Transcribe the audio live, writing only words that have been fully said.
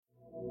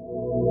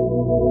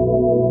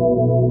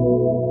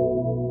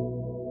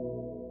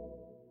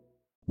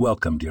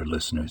Welcome, dear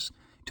listeners,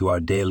 to our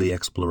daily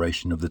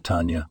exploration of the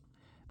Tanya,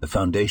 the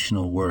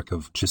foundational work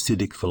of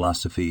Hasidic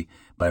philosophy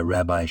by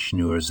Rabbi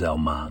Shneur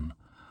Zalman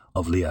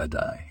of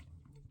Liadai.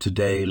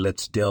 Today,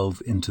 let's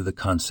delve into the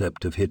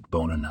concept of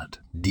Hitbonenut,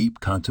 deep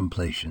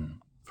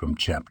contemplation, from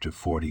chapter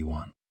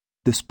 41.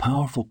 This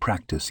powerful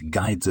practice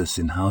guides us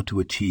in how to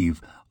achieve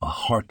a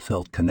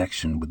heartfelt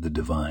connection with the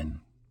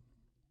divine.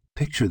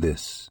 Picture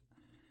this.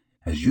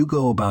 As you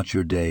go about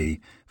your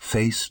day,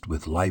 faced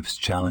with life's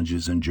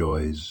challenges and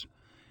joys,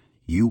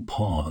 you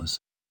pause.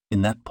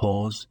 In that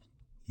pause,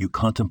 you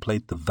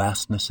contemplate the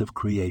vastness of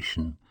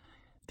creation,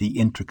 the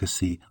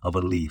intricacy of a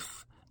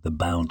leaf, the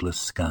boundless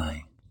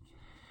sky.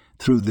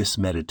 Through this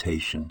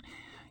meditation,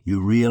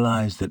 you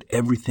realize that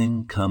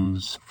everything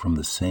comes from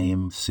the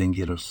same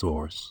singular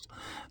source,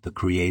 the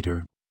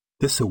Creator.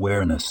 This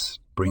awareness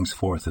brings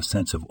forth a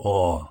sense of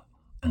awe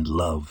and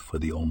love for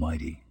the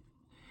Almighty.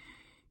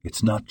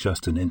 It's not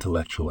just an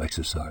intellectual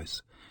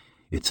exercise,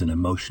 it's an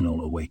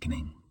emotional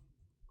awakening.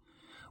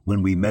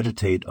 When we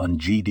meditate on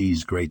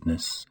GD's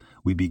greatness,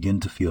 we begin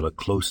to feel a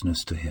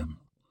closeness to Him,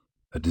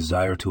 a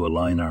desire to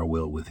align our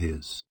will with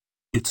His.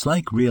 It's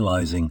like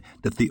realizing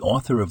that the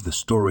author of the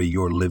story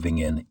you're living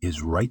in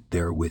is right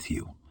there with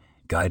you,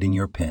 guiding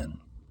your pen.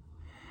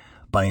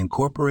 By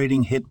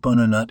incorporating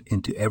Hitbonenut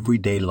into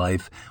everyday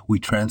life, we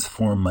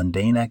transform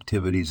mundane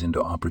activities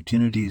into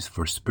opportunities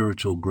for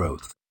spiritual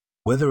growth.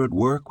 Whether at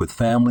work, with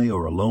family,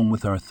 or alone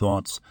with our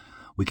thoughts,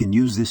 we can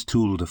use this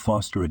tool to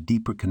foster a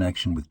deeper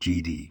connection with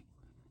GD.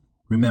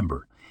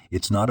 Remember,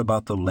 it's not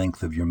about the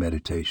length of your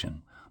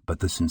meditation, but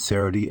the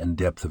sincerity and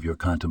depth of your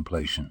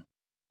contemplation.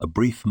 A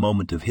brief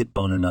moment of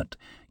Hitbonenut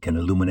can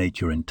illuminate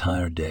your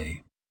entire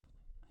day.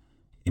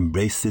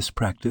 Embrace this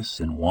practice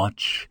and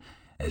watch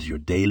as your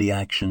daily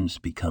actions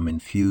become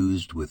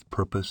infused with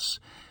purpose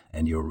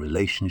and your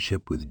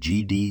relationship with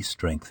GD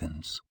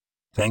strengthens.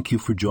 Thank you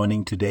for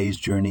joining today's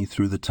journey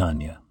through the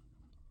Tanya.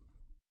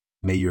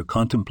 May your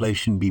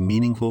contemplation be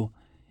meaningful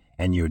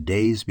and your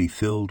days be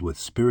filled with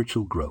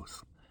spiritual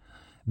growth.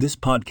 This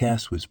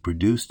podcast was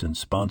produced and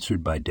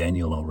sponsored by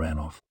Daniel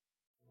Oranoff.